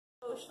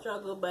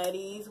Struggle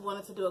buddies,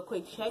 wanted to do a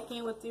quick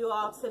check-in with you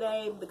all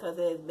today because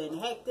it has been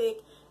hectic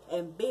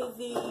and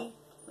busy.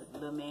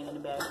 The man in the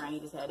background, he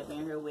just had to be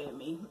in here with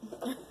me.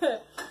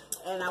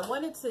 And I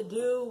wanted to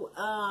do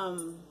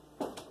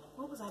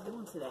what was I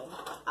doing today?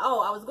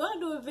 Oh, I was going to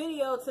do a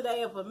video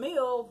today of a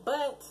meal,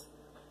 but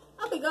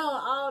I'll be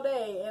gone all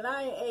day and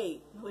I ain't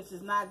ate, which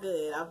is not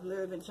good. I've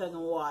literally been chugging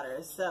water,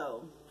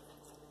 so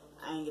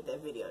I didn't get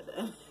that video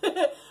done.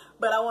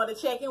 But I want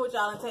to check in with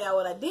y'all and tell y'all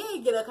what I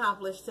did get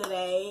accomplished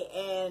today.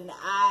 And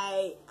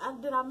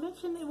did I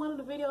mention in one of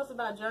the videos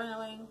about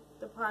journaling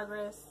the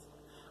progress?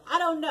 I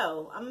don't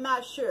know. I'm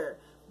not sure.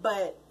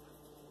 But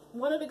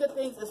one of the good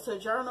things is to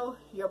journal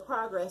your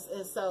progress.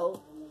 And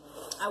so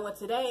I went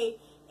today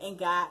and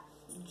got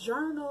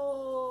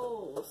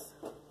journals.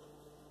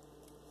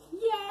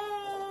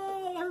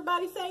 Yay!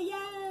 Everybody say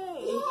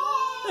yay!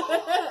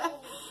 Yay!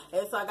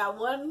 And so I got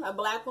one, a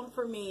black one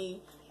for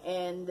me,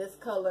 and this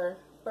color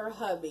for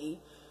hubby,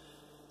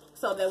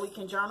 so that we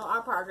can journal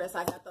our progress.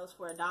 I got those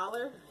for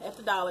 $1 at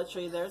the Dollar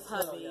Tree. There's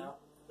hubby.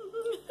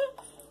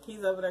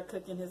 He's over there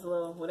cooking his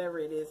little whatever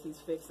it is he's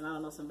fixing. I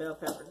don't know, some bell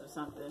peppers or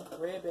something.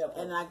 Red bell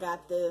peppers. And I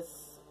got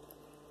this.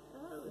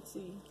 Let's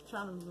see,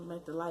 trying to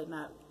make the light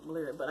not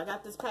blurry, but I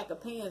got this pack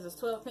of pens. There's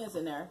 12 pens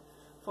in there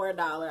for $1.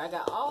 I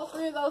got all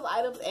 3 of those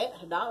items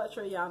at Dollar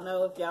Tree. Y'all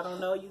know, if y'all don't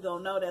know, you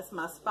gonna know that's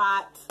my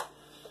spot.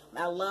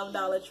 I love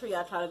Dollar Tree.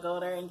 I try to go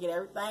there and get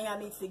everything I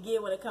need to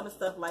get when it comes to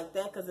stuff like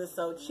that because it's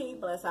so cheap,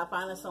 unless I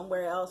find it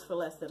somewhere else for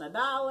less than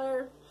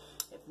 $1.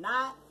 If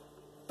not,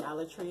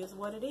 Dollar Tree is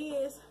what it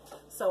is.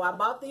 So I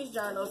bought these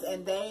journals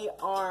and they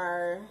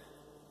are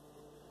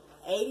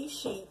 80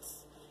 sheets.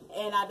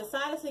 And I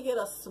decided to get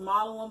a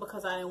smaller one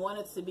because I didn't want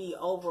it to be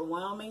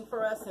overwhelming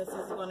for us, since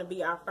this is going to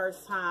be our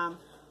first time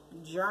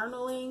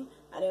journaling.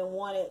 I didn't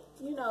want it,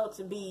 you know,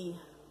 to be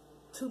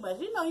too much.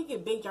 You know, you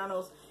get big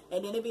journals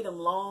and then it be them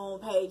long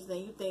pages and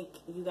you think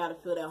you got to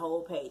fill that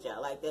whole page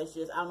out. Like, that's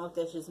just, I don't know if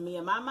that's just me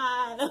in my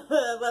mind.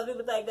 Most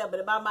people think that,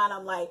 but in my mind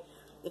I'm like,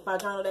 if I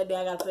journal that day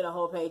I got to fill the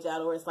whole page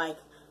out, or it's like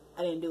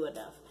I didn't do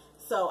enough.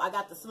 So I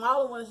got the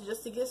smaller ones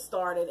just to get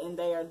started, and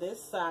they are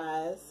this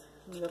size.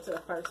 Let me go to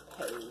the first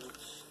page.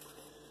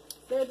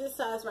 They're this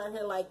size right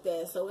here like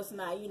that, so it's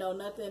not, you know,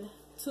 nothing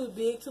too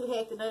big, too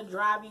hectic, doesn't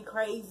drive you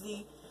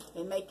crazy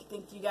and make you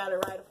think you got to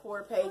write a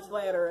 4-page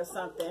letter or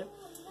something.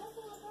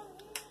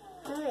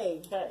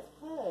 Hey,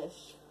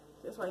 hush.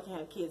 That's why you can't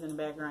have kids in the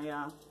background,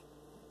 y'all.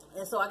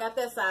 And so I got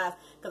that size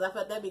because I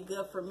felt that'd be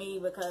good for me,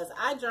 because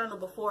I journaled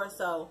before,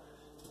 so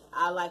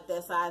I like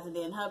that size. And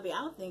then hubby,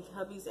 I don't think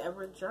hubby's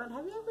ever journaled.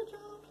 Have you ever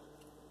journaled?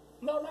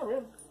 No, not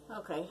really.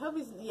 Okay,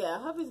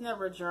 hubby's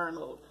never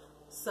journaled.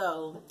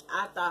 So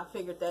I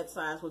figured that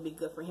size would be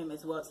good for him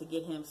as well, to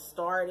get him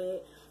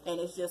started. And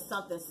it's just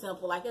something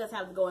simple. Like, it doesn't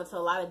have to go into a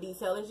lot of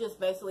detail. It's just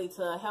basically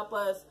to help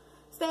us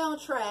stay on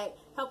track,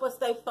 help us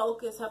stay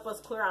focused, help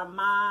us clear our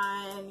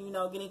mind, you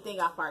know, get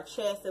anything off our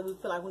chest that we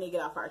feel like we need to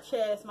get off our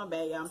chest. My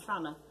bad, y'all. I'm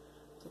trying to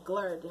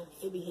glare.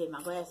 It be hitting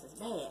my glasses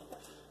bad.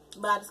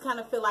 But I just kind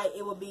of feel like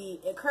it would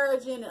be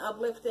encouraging and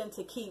uplifting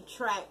to keep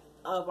track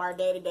of our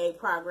day-to-day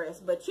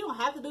progress. But you don't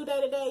have to do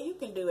day-to-day. You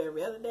can do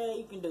every other day.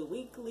 You can do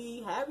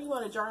weekly, however you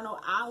want to journal.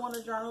 I want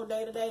to journal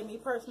day-to-day, me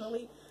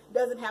personally. It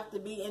doesn't have to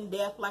be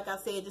in-depth. Like I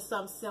said, just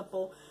something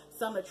simple,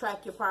 something to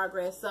track your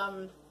progress,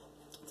 something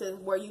to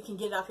where you can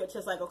get it off your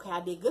chest, like, okay,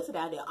 I did good today,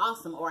 I did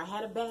awesome, or I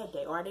had a bad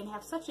day, or I didn't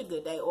have such a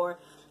good day, or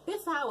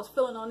this is how I was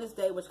feeling on this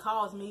day, which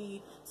caused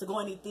me to go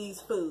and eat these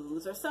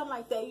foods, or something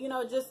like that, you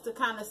know, just to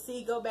kind of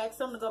see,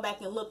 something to go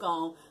back and look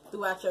on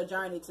throughout your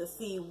journey, to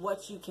see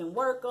what you can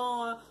work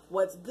on,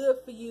 what's good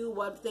for you,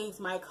 what things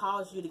might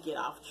cause you to get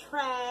off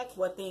track,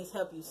 what things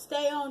help you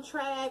stay on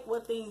track,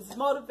 what things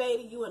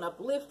motivated you and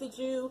uplifted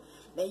you.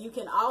 Then you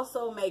can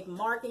also make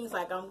markings,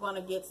 like I'm going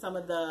to get some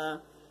of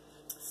the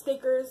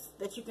stickers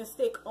that you can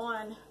stick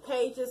on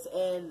pages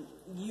and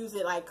use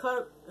it, like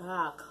color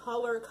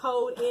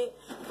code it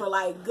for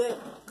like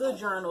good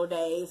journal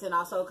days, and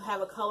also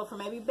have a color for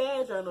maybe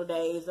bad journal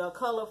days, or a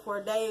color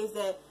for days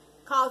that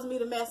cause me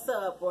to mess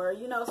up, or,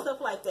 you know,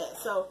 stuff like that.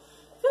 So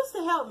just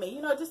to help me,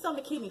 you know, just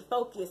something to keep me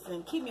focused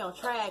and keep me on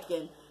track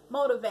and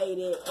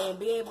motivated, and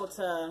be able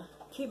to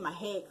keep my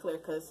head clear,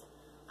 because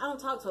I don't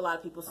talk to a lot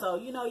of people. So,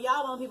 you know,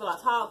 y'all know people I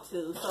talk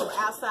to. So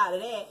outside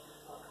of that,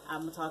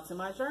 I'm going to talk to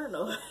my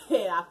journal,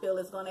 and I feel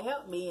it's going to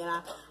help me, and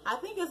I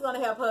think it's going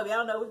to help hubby. I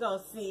don't know, we're going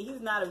to see.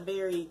 He's not a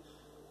very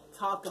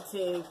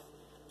talkative,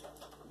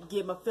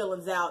 get my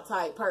feelings out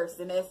type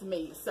person. That's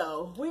me.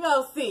 So we're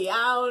going to see. I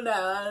don't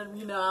know.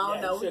 You know, I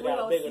don't know. We're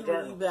going to see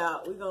what he's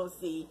about. We're going to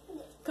see.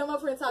 Come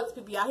up here and talk to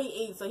people, y'all.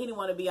 He eats, so he didn't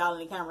want to be all in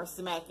the camera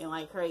smacking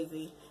like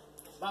crazy.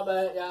 My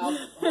bad, y'all.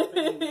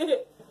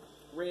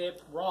 Red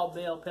raw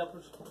bell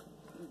peppers.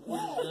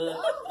 Good.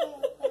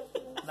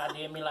 And I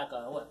did me like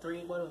a, what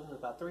was it,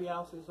 about 3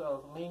 ounces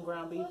of lean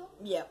ground beef?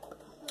 Yep.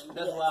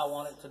 That's what I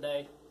wanted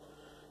today.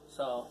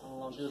 So I'm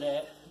going to do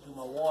that, do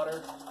my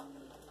water,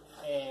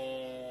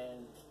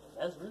 and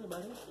that's really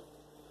about it.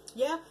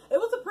 Yeah, it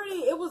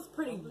was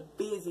pretty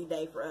busy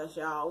day for us,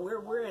 y'all.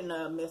 We're in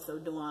the midst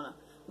of doing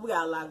we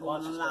got a lot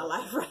going on in our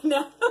life right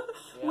now.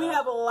 Yeah. We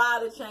have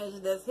lot of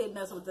changes that's hitting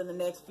us within the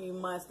next few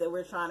months that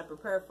we're trying to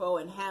prepare for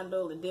and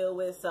handle and deal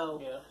with.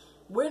 So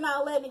we're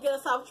not letting it get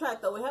us off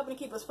track, though. We're helping to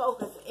keep us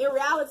focused. In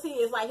reality,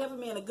 it's like helping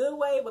me in a good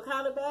way, but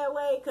kind of bad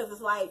way, because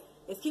it's like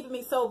it's keeping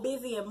me so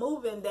busy and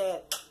moving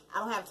that I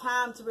don't have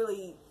time to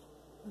really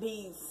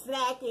be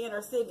snacking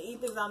or sitting to eat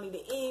things I don't need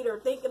to eat or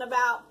thinking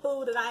about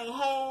food that I ain't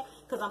had,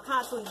 because I'm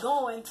constantly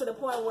going to the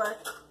point where,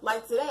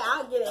 like today,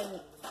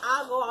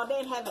 I'll go all day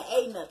and haven't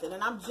ate nothing,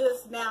 and I'm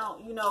just now,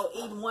 you know,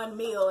 eating one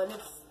meal, and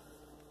it's,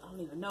 I don't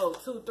even know,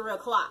 2, 3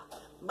 o'clock.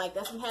 Like,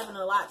 that's been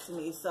happening a lot to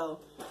me, so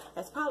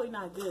that's probably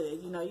not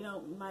good. You know, you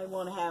might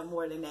want to have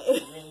more than that.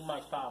 You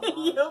might stop.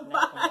 Your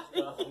body.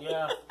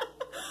 Yeah.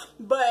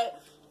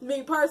 But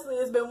me personally,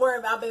 it's been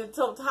worrying. I've been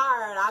so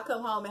tired. I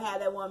come home and have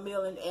that one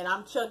meal, and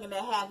I'm chugging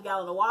that half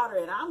gallon of water,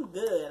 and I'm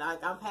good.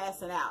 I'm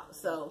passing out.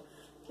 So,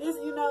 it's,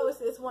 you know,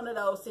 it's one of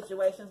those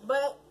situations.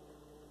 But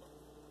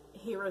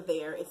here or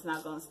there, it's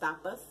not going to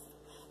stop us.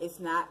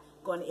 It's not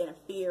going to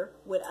interfere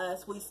with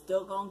us. We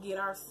still going to get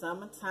our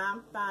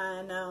summertime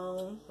fine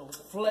on.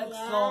 Flex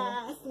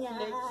on.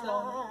 Flex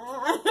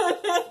on.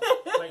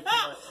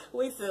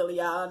 We silly,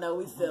 y'all. know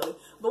we silly.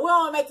 But we don't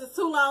want to make this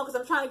too long because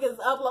I'm trying to get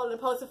this uploaded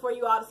and posted for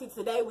you all to see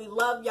today. We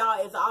love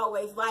y'all as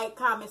always. Like,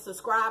 comment,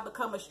 subscribe,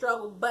 become a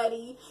struggle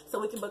buddy so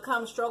we can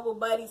become struggle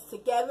buddies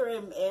together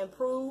and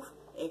improve.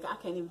 I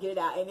can't even get it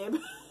out. And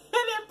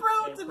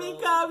improve to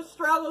become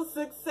struggle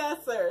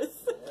successors.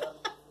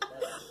 Yep.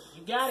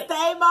 You got it.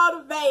 Stay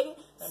motivated.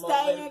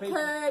 Stay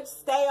encouraged.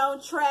 Stay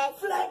on track.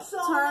 Flex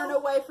on. Turn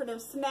away from them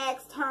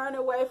snacks. Turn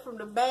away from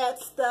the bad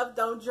stuff.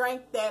 Don't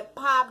drink that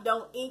pop.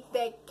 Don't eat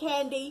that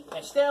candy.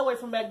 And stay away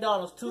from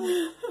McDonald's.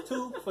 Two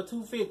for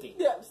 $2.50.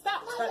 Yeah,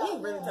 stop. You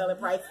really telling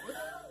prices.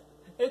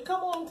 It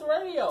come on the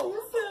radio.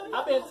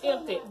 I've been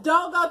tempted.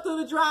 Don't go through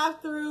the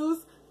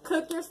drive-thrus.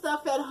 Cook your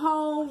stuff at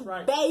home.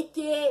 Right. Bake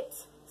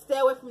it. Stay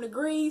away from the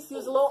grease.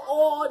 Use a little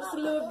oil, just a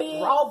little bit.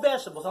 Raw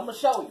vegetables. I'm going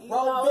to show you.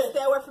 Raw vegetables.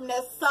 Stay away from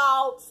that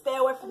salt. Stay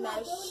away from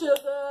that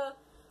sugar.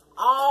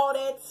 All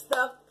that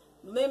stuff.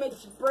 Limit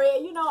your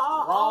bread. You know,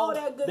 all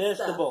that good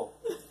vegetable.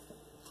 stuff.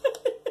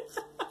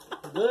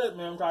 Good,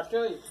 man. I'm trying to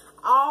tell you.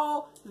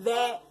 All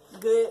that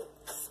good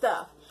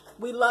stuff.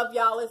 We love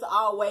y'all as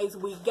always.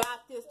 We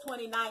got this.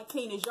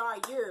 2019 is our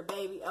year,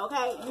 baby.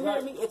 Okay? You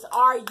hear me? It's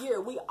our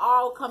year. We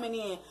all coming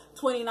in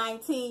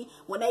 2019.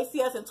 When they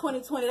see us in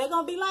 2020, they're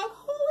going to be like,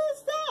 who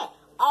is that?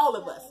 All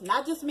of us.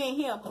 Not just me and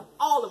him.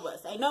 All of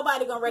us. Ain't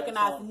nobody going to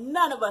recognize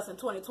none of us in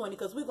 2020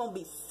 because we're going to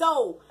be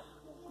so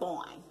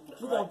bomb.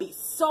 We're going to be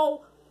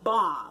so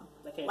bomb.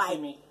 They can't like,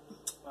 see me.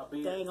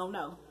 They ain't going to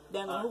know. They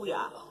ain't going to know who we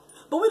are.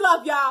 But we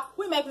love y'all.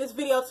 We're making this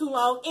video too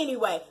long.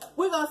 Anyway,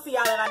 we're going to see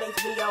y'all in our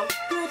next video.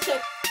 Good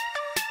check.